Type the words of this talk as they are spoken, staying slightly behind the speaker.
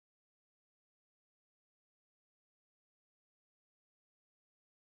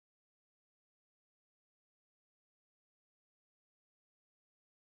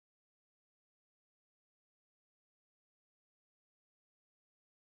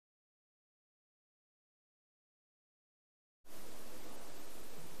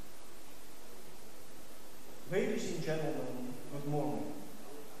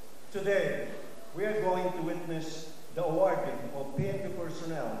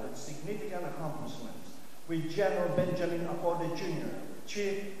with significant accomplishments, with General Benjamin ACORDA Jr.,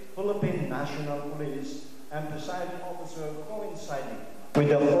 Chief Philippine National Police, and presiding officer coinciding with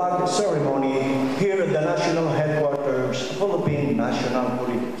the flag ceremony here at the National Headquarters, Philippine National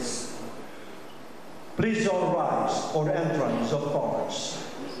Police. Please all rise for the entrance of cars.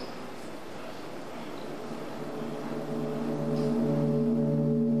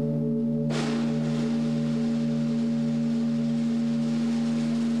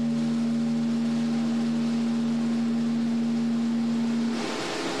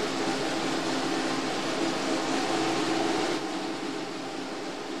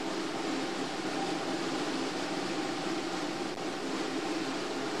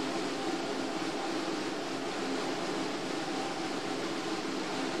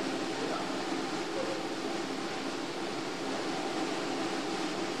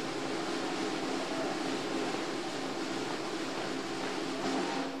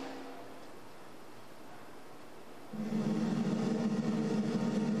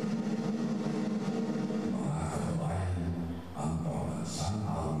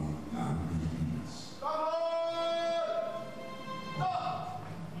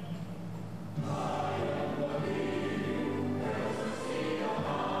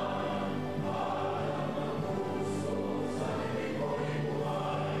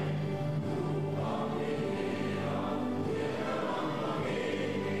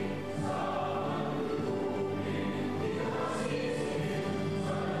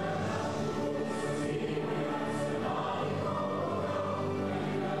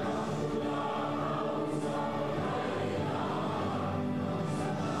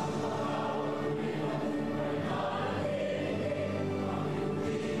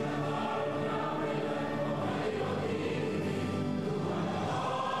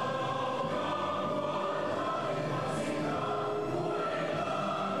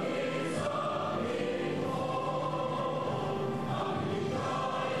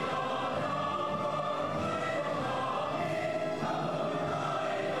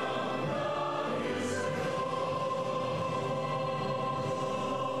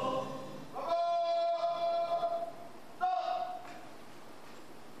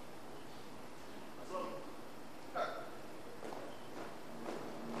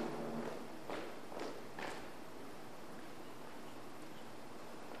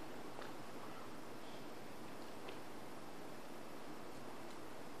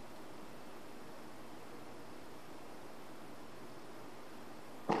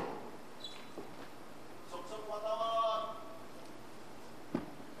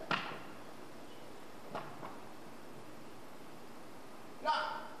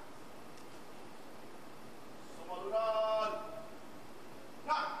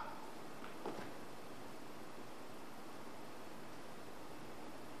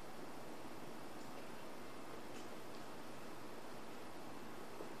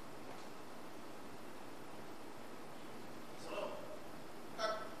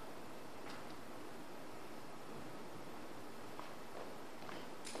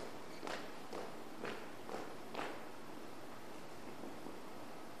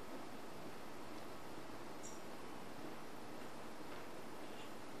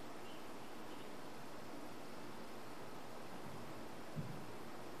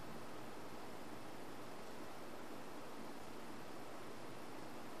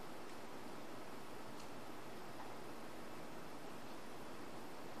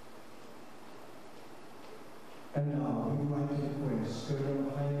 And now, we would like to request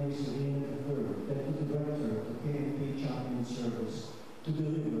Colonel Jaime Serena III, Deputy Director of the PNP Champion Service, to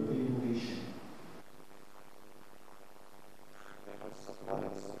deliver the invocation.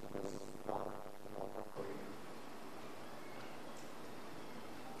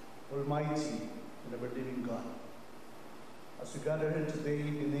 Almighty and ever-living God, as we gather here today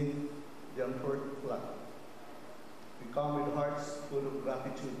beneath the unfurled flag, we come with hearts full of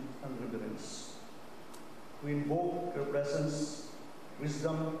gratitude and reverence. We invoke your presence,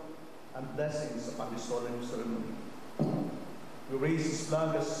 wisdom, and blessings upon this solemn ceremony. We raise this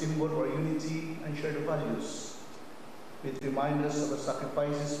flag as a symbol of our unity and shared values. It reminds us of the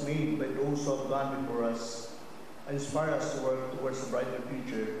sacrifices made by those who have gone before us and inspire us to work towards a brighter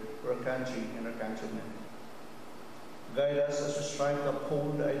future for our country and our countrymen. Guide us as we strive to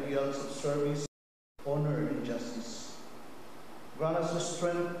uphold the ideals of service, honor, and justice. Grant us the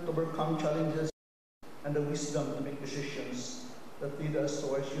strength to overcome challenges and the wisdom to make decisions that lead us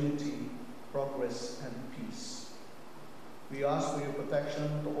towards unity, progress, and peace. We ask for your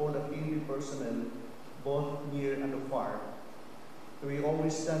protection to all the PNP personnel, both near and afar. We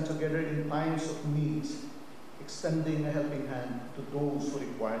always stand together in times of need, extending a helping hand to those who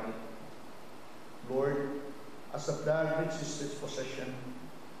require it. Lord, as the flag reaches its possession,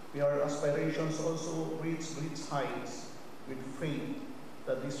 may our aspirations also reach heights with faith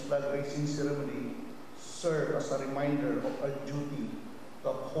that this flag-raising ceremony serve as a reminder of our duty to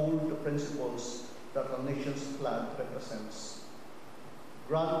uphold the principles that our nation's flag represents.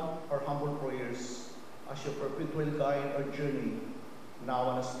 Grant our humble prayers as you perpetually guide our journey,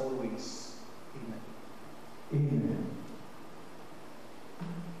 now and as always. Amen. Amen.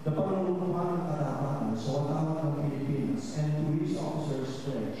 The panunumpuan ng katapatan sa watawat ng Pilipinas and police officers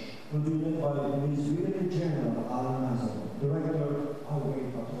pledge will be led by Ms. Brigadier General Alan Nazaro, Director,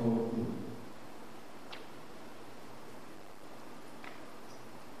 Highway Patrol Group.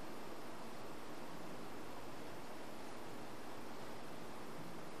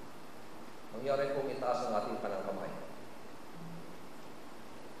 Mangyari kong itaas ang ating kanang kamay.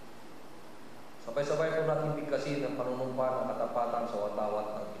 Sabay-sabay po natin bigkasin ang panunumpa ng katapatan sa watawat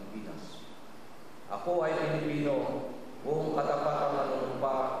ng Pilipinas. Ako ay Pilipino, buong katapatan ng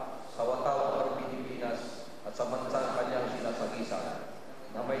nanunumpa sa watawat ng Pilipinas at sa bansang kanyang sinasagisan,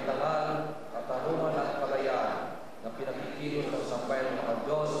 na may tangal, katarungan at kalayaan na pinakikilos ng sambayan ng mga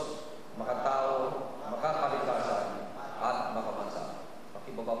Diyos, makatao, makakalikasan at makabansa.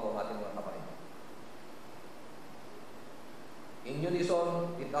 Pakibaba po ang ating mga kamay. In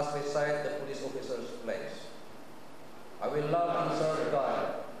unison, let us recite the police officer's pledge. I will love and serve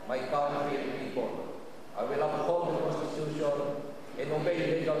God, my country and people. I will uphold the Constitution and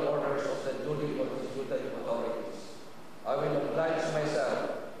obey legal orders of the duly constituted authorities. I will oblige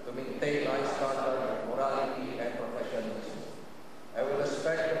myself to maintain high standard of morality and professionalism. I will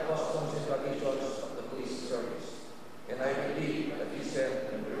respect the customs and traditions of the police service, and I will lead a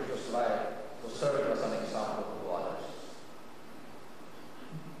decent and virtuous life to serve as an example to others.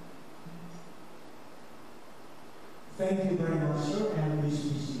 Thank you very much, sir, and please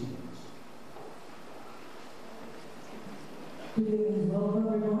be seated. Today's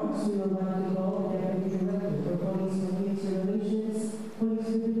welcome remarks, we would like to call the Deputy Director for Police and Community Relations, Police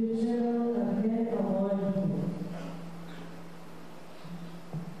Brigadier General Rafael.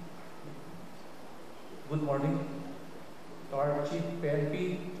 Good morning to our Chief PNP,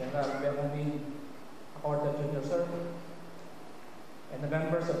 General PNP ACORDA Junior Sir, and the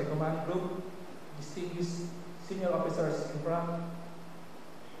members of the command group, distinguished senior officers in front,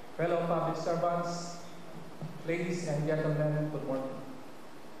 fellow public servants, ladies and gentlemen, good morning.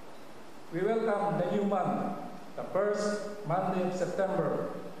 We welcome the new month, the first Monday of September,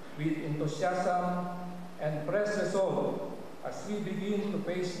 with enthusiasm and fresh resolve as we begin to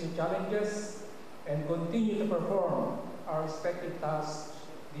face new challenges and continue to perform our respective tasks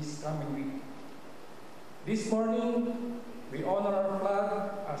this coming week. This morning, we honor our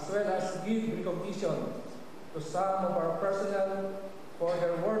flag as well as give recognition to some of our personnel for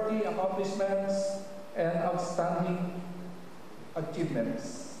their worthy accomplishments and outstanding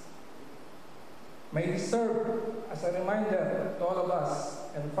achievements. May this serve as a reminder to all of us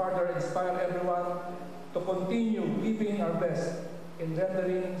and further inspire everyone to continue giving our best in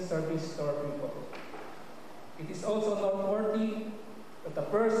rendering service to our people. It is also noteworthy that the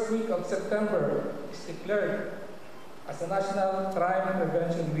first week of September is declared as a National Crime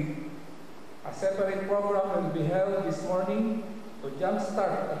Prevention Week. A separate program will be held this morning to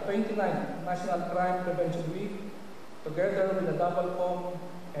jumpstart the 29th National Crime Prevention Week together with the double POM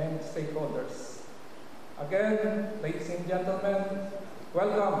and stakeholders. Again, ladies and gentlemen,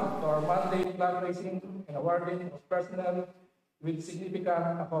 welcome to our Monday flag raising and awarding of personnel with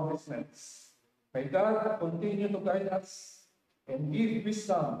significant accomplishments. May God continue to guide us and give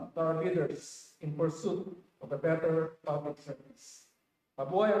wisdom to our leaders in pursuit of a better public service.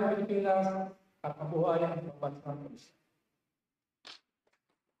 Mabuhay ang Pilipinas at mabuhay ang pambansang Pilipinas.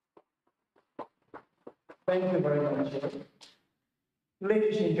 Thank you very much, sir.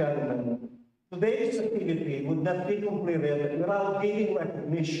 Ladies and gentlemen, today's activity would not be completed without giving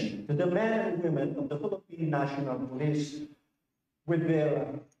recognition to the men and women of the Philippine National Police with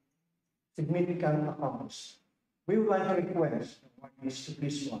their significant accomplishments. We would like to request the parties to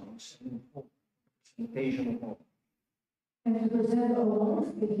please rise and invoke the presentation of all. And to present awards,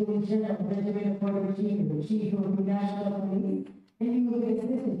 Brigadier General Benjamin Porter Jr., Chief of the National Police, and he will be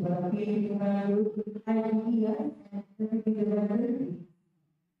assisted by the PNP Command Group, IGEN, and Deputy Director.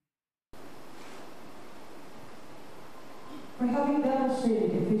 For having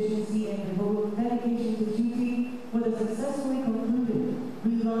demonstrated efficiency and devoted dedication to duty with a successfully concluded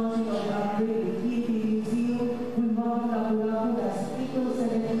relaunching of the upgraded PNP Museum with modern Lapu-Lapu as April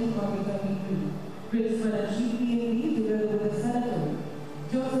 17, 2023. Principal and Chief PNP, together with the Senator,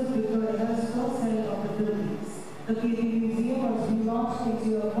 Joseph Victor Velasco, Senate of the Philippines.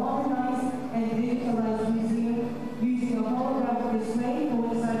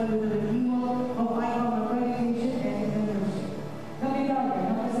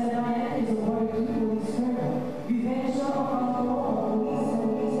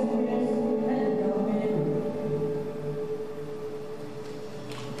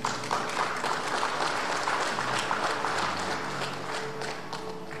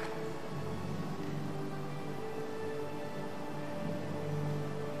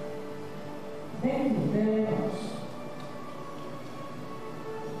 Thank you very much.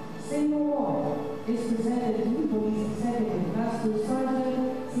 Same award is presented to Police Executive Master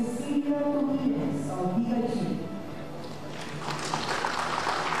Sergeant Cecilia Tomines of BGen.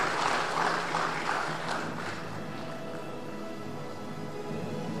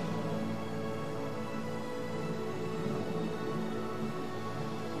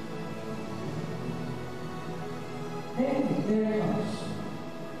 Thank you very much.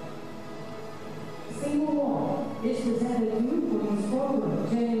 Same award is presented to Police Corporal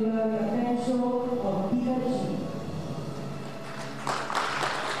General Rafael of BGen.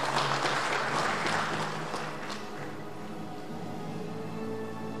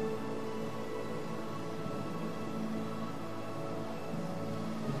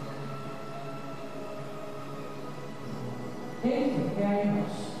 Thank you very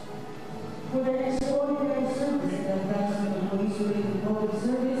much. For their extraordinary service in advancement of police-related public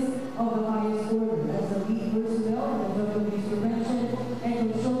service of the highest order as the lead personnel in the drug abuse prevention and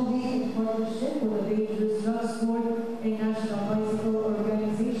control league in partnership with the Dangerous Drug Sport and National Bicycle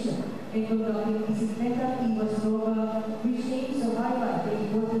Organization in conducting Bicicleta y Bastroga, which aims to highlight the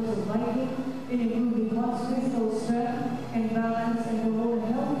importance of biking in improving one's physical strength and balance and promote a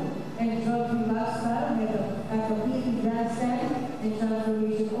healthy and drug-free lifestyle at the PNP Grandstand and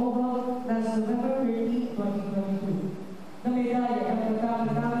Transformation Oval last November 13, 2022. The medalya ng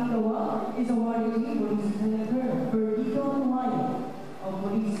Katami-Tami Tawa is awarded to Police Lieutenant Colonel Bernito Nuaya of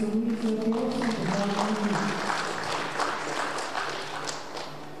Police Community Affairs and Development.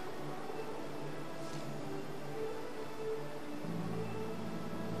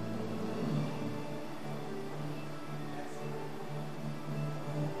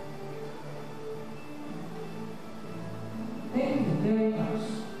 Thank you very much.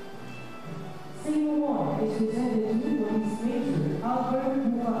 Same award is presented to Police Major Albert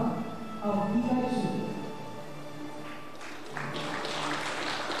Buka of BGen.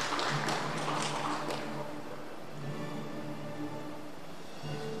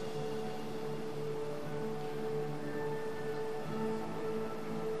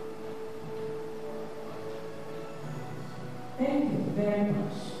 Thank you very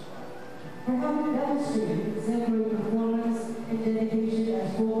much. For having demonstrated exemplary performance and dedication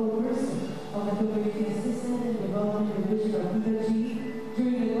as focal person of the Community Assistance and Development Division of BGen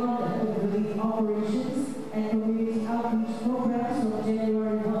during the conduct of relief operations and community outreach programs from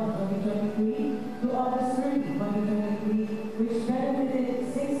January 1, 2023 to August 30, 2023, which benefited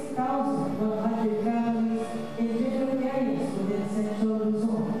 6,100 families in different areas within Central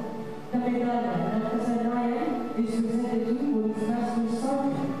Luzon. The medalya ng kasanayan is presented to Police Master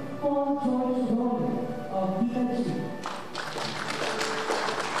Sergeant Paul George Dolan of BGen.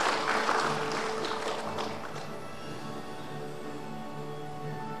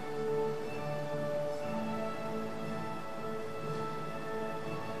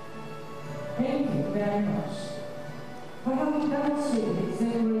 Thank you very much. For having demonstrated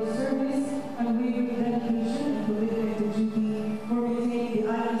exemplary service, unwavering dedication, and commitment to duty for maintaining the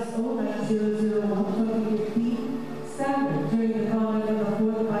ISO 9001-2015 standard during the conduct of the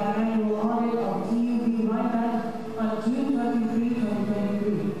fourth biannual audit of TUB Rhineland on June 23,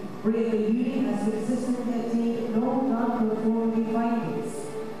 2023, wherein the unit has consistently attained no non-conformity findings.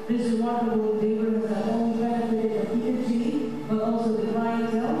 This remarkable endeavor has not only benefited the PGEN, but also the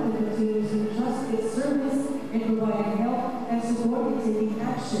clientele who continues to trust its service and provide help and support in taking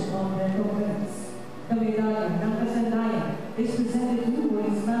action on their complaints. The medalya ng kasanayan is presented to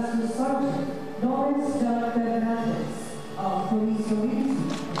Police Master Sergeant Lawrence John Fernandez of Police Community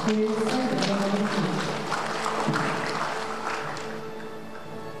Affairs and Development.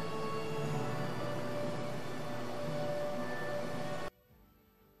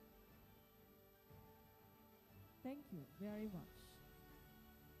 Thank you very much.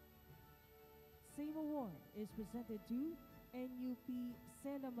 Same award is presented to NUP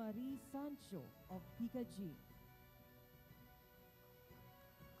Sena Marie Sancho of PGEN.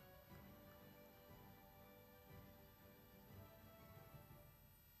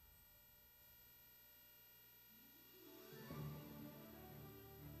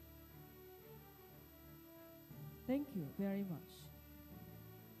 Thank you very much.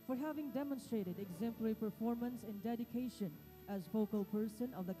 For having demonstrated exemplary performance and dedication as focal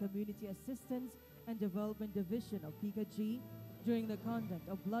person of the Community Assistance and Development Division of PGEN during the conduct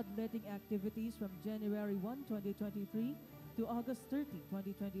of bloodletting activities from January 1, 2023 to August 30,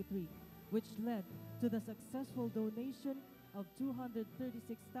 2023, which led to the successful donation of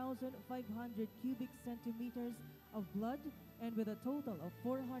 236,500 cubic centimeters of blood and with a total of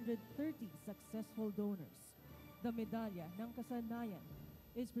 430 successful donors. The medalya ng kasanayan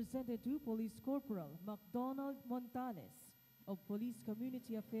is presented to Police Corporal MacDonald Montales of Police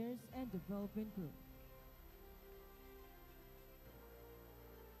Community Affairs and Development Group.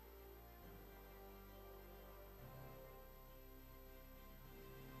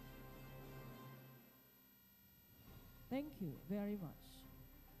 Thank you very much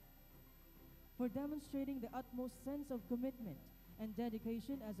for demonstrating the utmost sense of commitment and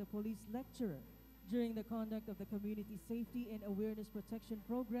dedication as a police lecturer during the conduct of the Community Safety and Awareness Protection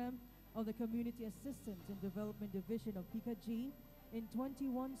Program of the Community Assistance and Development Division of PGEN in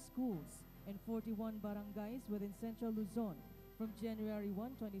 21 schools and 41 barangays within Central Luzon from January 1,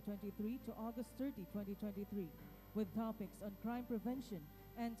 2023 to August 30, 2023, with topics on crime prevention,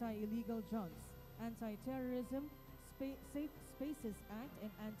 anti-illegal drugs, anti-terrorism, Safe Spaces Act, and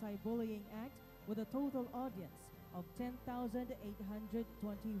Anti-Bullying Act, with a total audience of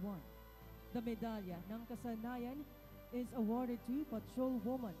 10,821. The medalya ng kasanayan is awarded to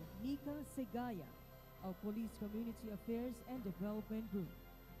Patrolwoman Nika Segaya of Police Community Affairs and Development Group.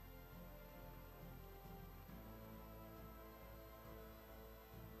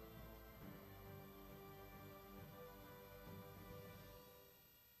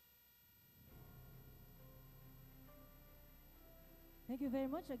 Thank you very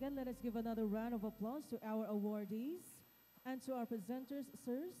much. Again, let us give another round of applause to our awardees and to our presenters.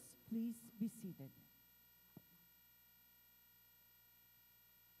 Sirs, please be seated.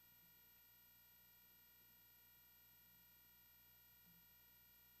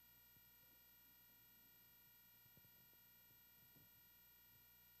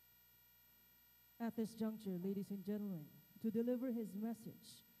 At this juncture, ladies and gentlemen, to deliver his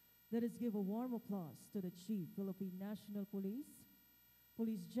message, let us give a warm applause to the Chief Philippine National Police,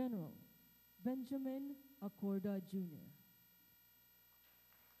 Police General Benjamin ACORDA Jr.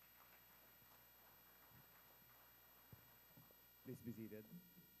 Please be seated.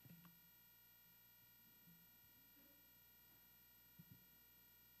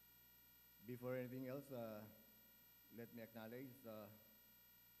 Before anything else, let me acknowledge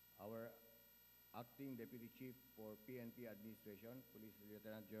our Acting Deputy Chief for PNP Administration, Police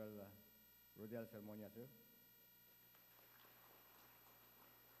Lieutenant General Rodel Sermonia, sir.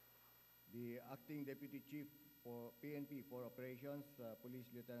 The Acting Deputy Chief for PNP for Operations,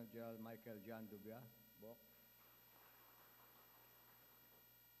 Police Lieutenant General Michael Jan Dubia, Bok.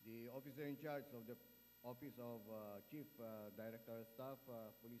 The Officer in Charge of the Office of Chief Director of Staff,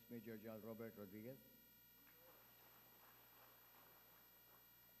 Police Major General Robert Rodriguez.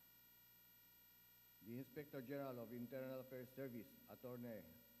 The Inspector General of Internal Affairs Service, Attorney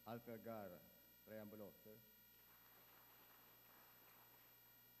Alfergar Preambulo, sir.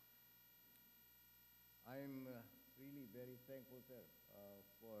 I'm really very thankful, sir,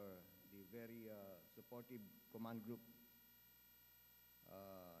 for the very supportive command group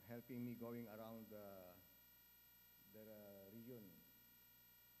helping me going around the region.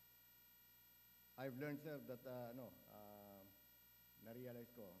 I've learned, sir, that na-realize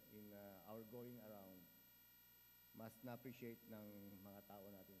ko in our going around, mas na-appreciate ng mga tao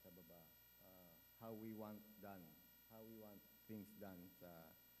natin sa baba how we want things done sa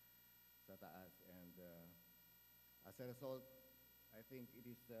taas. And as a result, I think it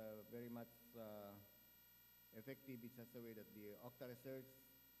is very much effective in such a way that the OCTA research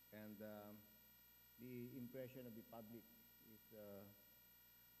and the impression of the public is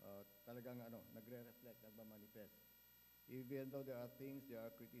talagang nagre-reflect, nagmamanifest. Even though there are things, there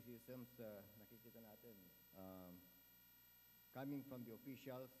are criticisms nakikita natin coming from the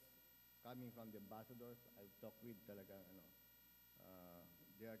officials, coming from the ambassadors. I've talked with talagang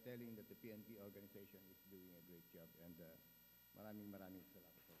they are telling that the PNP organization is doing a great job, and maraming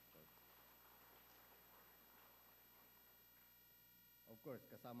salamat. Of course,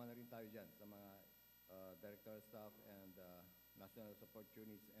 kasama na rin tayo dyan sa mga director staff and national support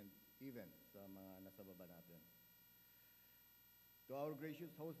units and even sa mga nasa baba natin. To our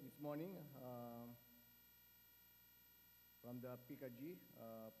gracious host this morning, from the PGEN,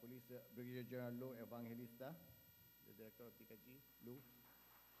 Police Brigadier General Lou Evangelista, the Director of PGEN, Lou.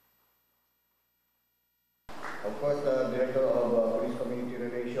 Of course, the Director of Police Community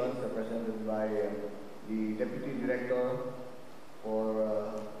Relations, represented by the Deputy Director for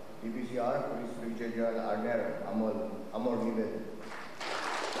DBCR, Police Brigadier General Arner Amor Given.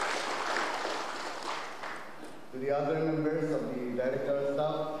 To the other members of the Director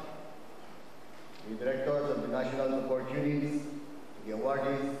Staff, the Directors of the National Support Units, the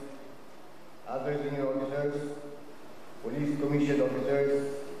awardees, other senior officers, Police Commission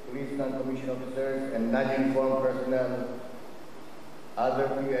officers, Police Non-Commissioned officers, and non-uniformed personnel, other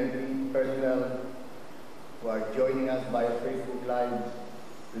PNP personnel who are joining us via Facebook Live,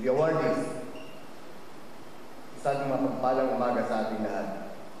 To the awardees, isang mapagpalang umaga sa ating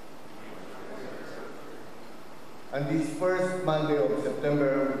lahat. On this first Monday of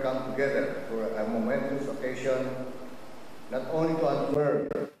September, we come together for a momentous occasion, not only to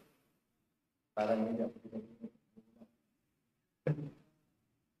unfurl,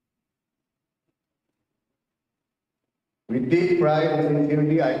 with deep pride and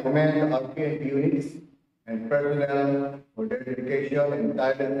sincerity, I commend our PNP units and personnel for their dedication and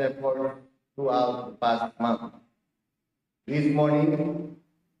tireless effort throughout the past month. This morning,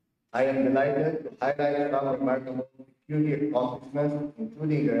 I am delighted to highlight some remarkable security accomplishments,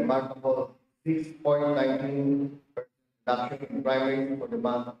 including the remarkable 6.19% reduction in crime rate for the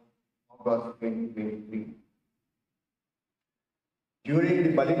month of August 2023. During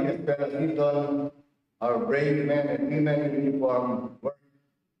the Balik Eskwela season, our brave men and women in uniform worked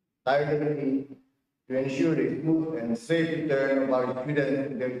tirelessly to ensure the smooth and safe return of our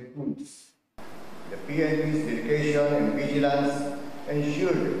students to their schools. The PNP's dedication and vigilance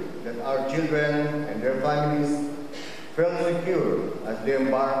ensured that our children and their families felt secure as they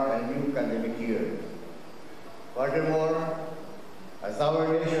embark on a new academic year. Furthermore, as our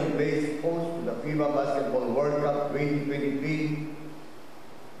nation plays host to the FIBA Basketball World Cup 2023,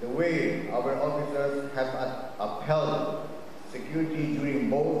 the way our officers have upheld security during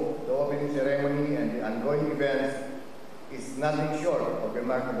both the opening ceremony and the ongoing events is nothing short of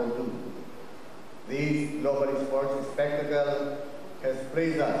remarkable too. This globally sports spectacle has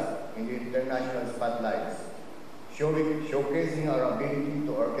placed us in the international spotlights, showcasing our ability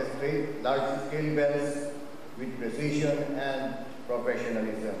to orchestrate large-scale events with precision and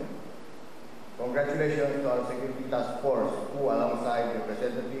professionalism. Congratulations to our security task force who, alongside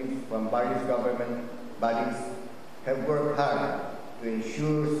representatives from various government bodies, have worked hard to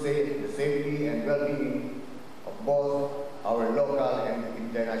ensure the safety and well-being of both our local and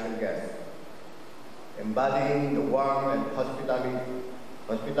international guests, embodying the warmth and hospitality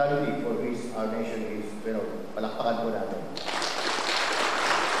for which our nation is renowned. Palakpakan po natin.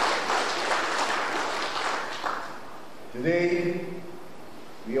 Today,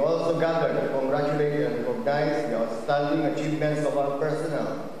 we also gather to congratulate and recognize the outstanding achievements of our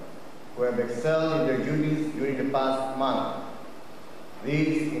personnel who have excelled in their duties during the past month.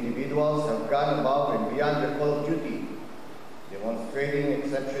 These individuals have gone above and beyond their call of duty, demonstrating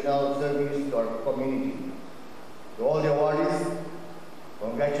exceptional service to our community. To all the awardees,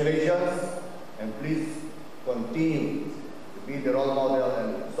 congratulations, and please continue to be the role model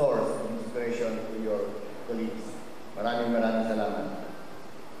and source of inspiration to your colleagues. Maraming salamat.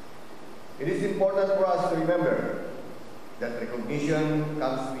 It is important for us to remember that recognition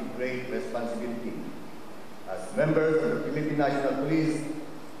comes with great responsibility. As members of the Philippine National Police,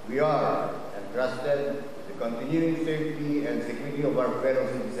 we are entrusted with the continuing safety and security of our fellow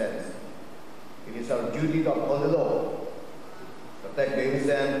citizens. It is our duty to uphold the law, protect the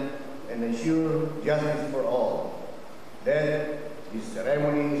innocent, and ensure justice for all. Then, these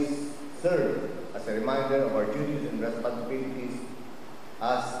ceremonies serve as a reminder of our duties and responsibilities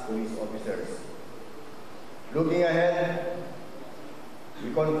as police officers. Looking ahead,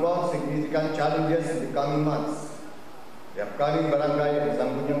 we confront significant challenges in the coming months. The upcoming Barangay and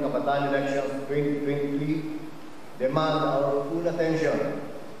Sangguniang Kabataan elections 2023 demand our full attention.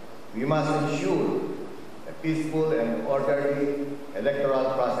 We must ensure a peaceful and orderly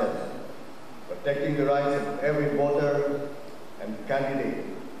electoral process, protecting the rights of every voter and candidate.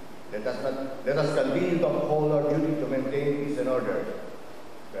 Let us continue to uphold our duty to maintain peace and order,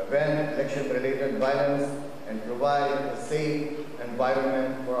 prevent election-related violence, and provide a safe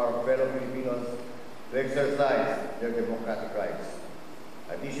environment for our fellow Filipinos to exercise their democratic rights.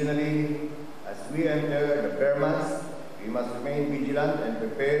 Additionally, as we enter the bear months, we must remain vigilant and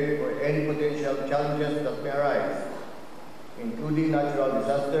prepared for any potential challenges that may arise, including natural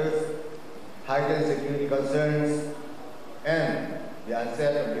disasters, heightened security concerns, and the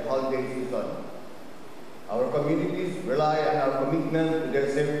onset of the holiday season. Our communities rely on our commitment to their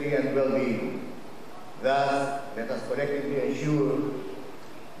safety and well-being. Thus, let us collectively ensure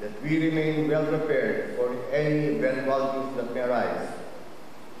that we remain well prepared for any eventualities that may arise.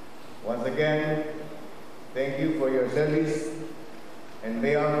 Once again, thank you for your service, and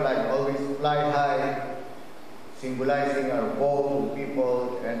may our flag always fly high, symbolizing our vow to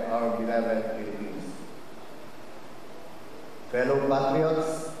people and our beloved Philippines. Fellow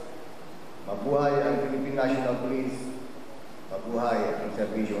patriots, mabuhay ang Philippine National Police, mabuhay ang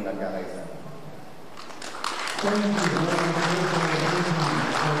serbisyong nagkakaisa. Thank you for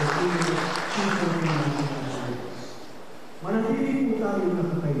manatili po tayo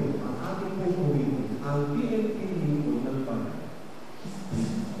nakatayo ang ating pupurihin ang PNP Lingkod ng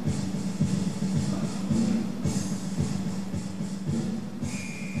Panginoon.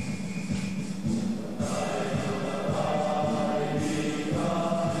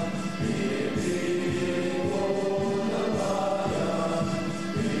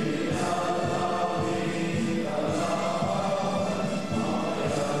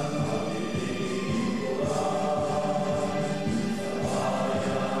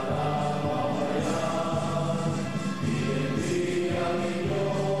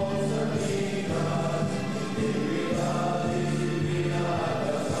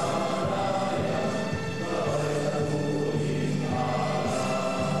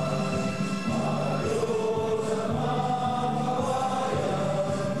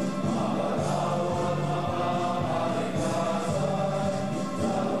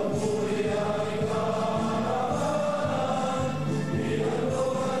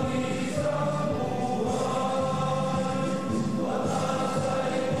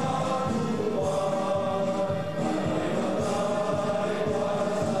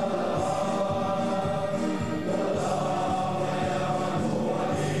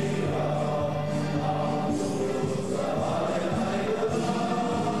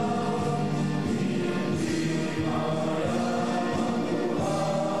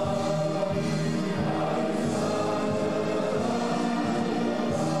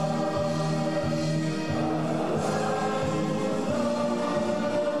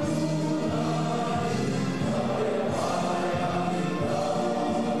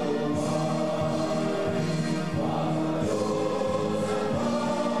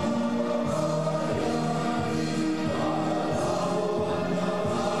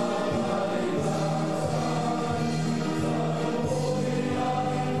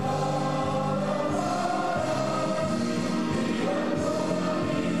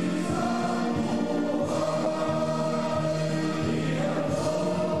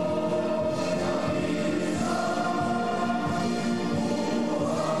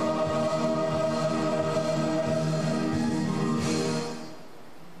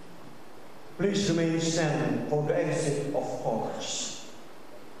 please remain standing for the exit of honors.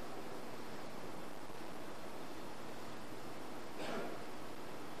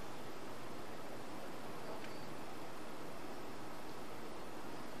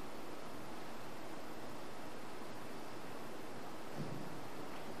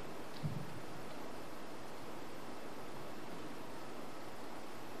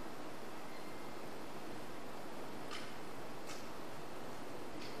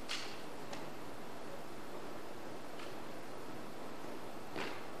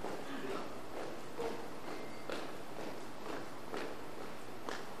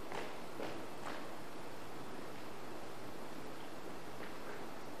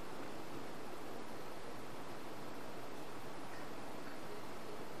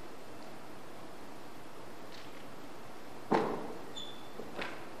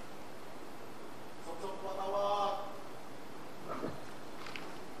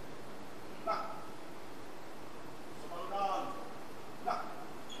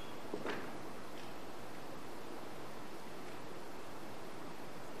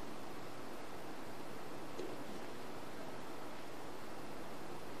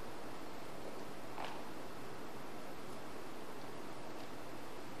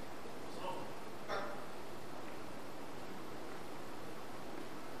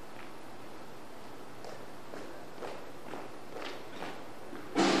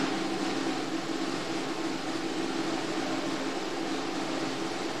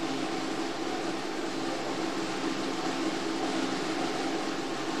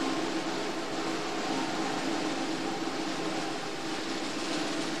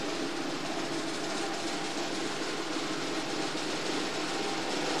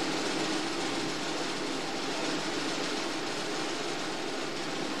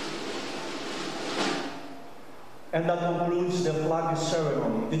 And that concludes the flag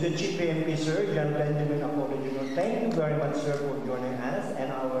ceremony. To the Chief PNP, sir, John Benjamin ACORDA Jr., thank you very much, sir, for joining us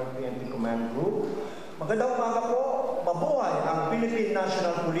and our PNP Command Group. Magandang umaga po, mabuhay ang Philippine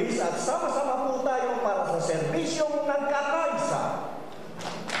National Police at sama-sama po tayo para sa serbisyong nagkaka